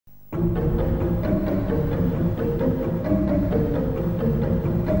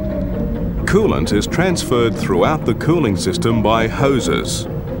Coolant is transferred throughout the cooling system by hoses.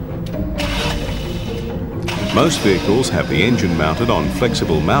 Most vehicles have the engine mounted on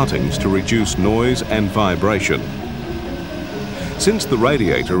flexible mountings to reduce noise and vibration. Since the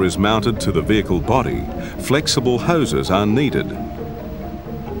radiator is mounted to the vehicle body, flexible hoses are needed.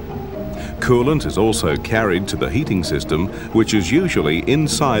 Coolant is also carried to the heating system, which is usually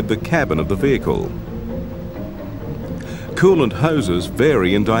inside the cabin of the vehicle. Coolant hoses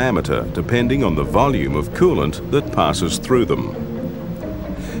vary in diameter depending on the volume of coolant that passes through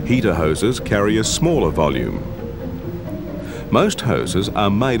them. Heater hoses carry a smaller volume. Most hoses are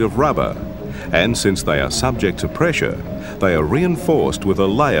made of rubber, and since they are subject to pressure, they are reinforced with a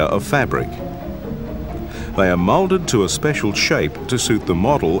layer of fabric. They are moulded to a special shape to suit the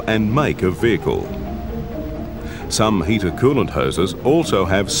model and make of vehicle. Some heater coolant hoses also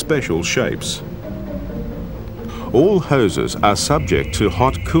have special shapes. All hoses are subject to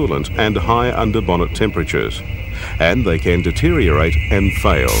hot coolant and high underbonnet temperatures, and they can deteriorate and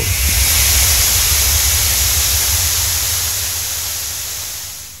fail.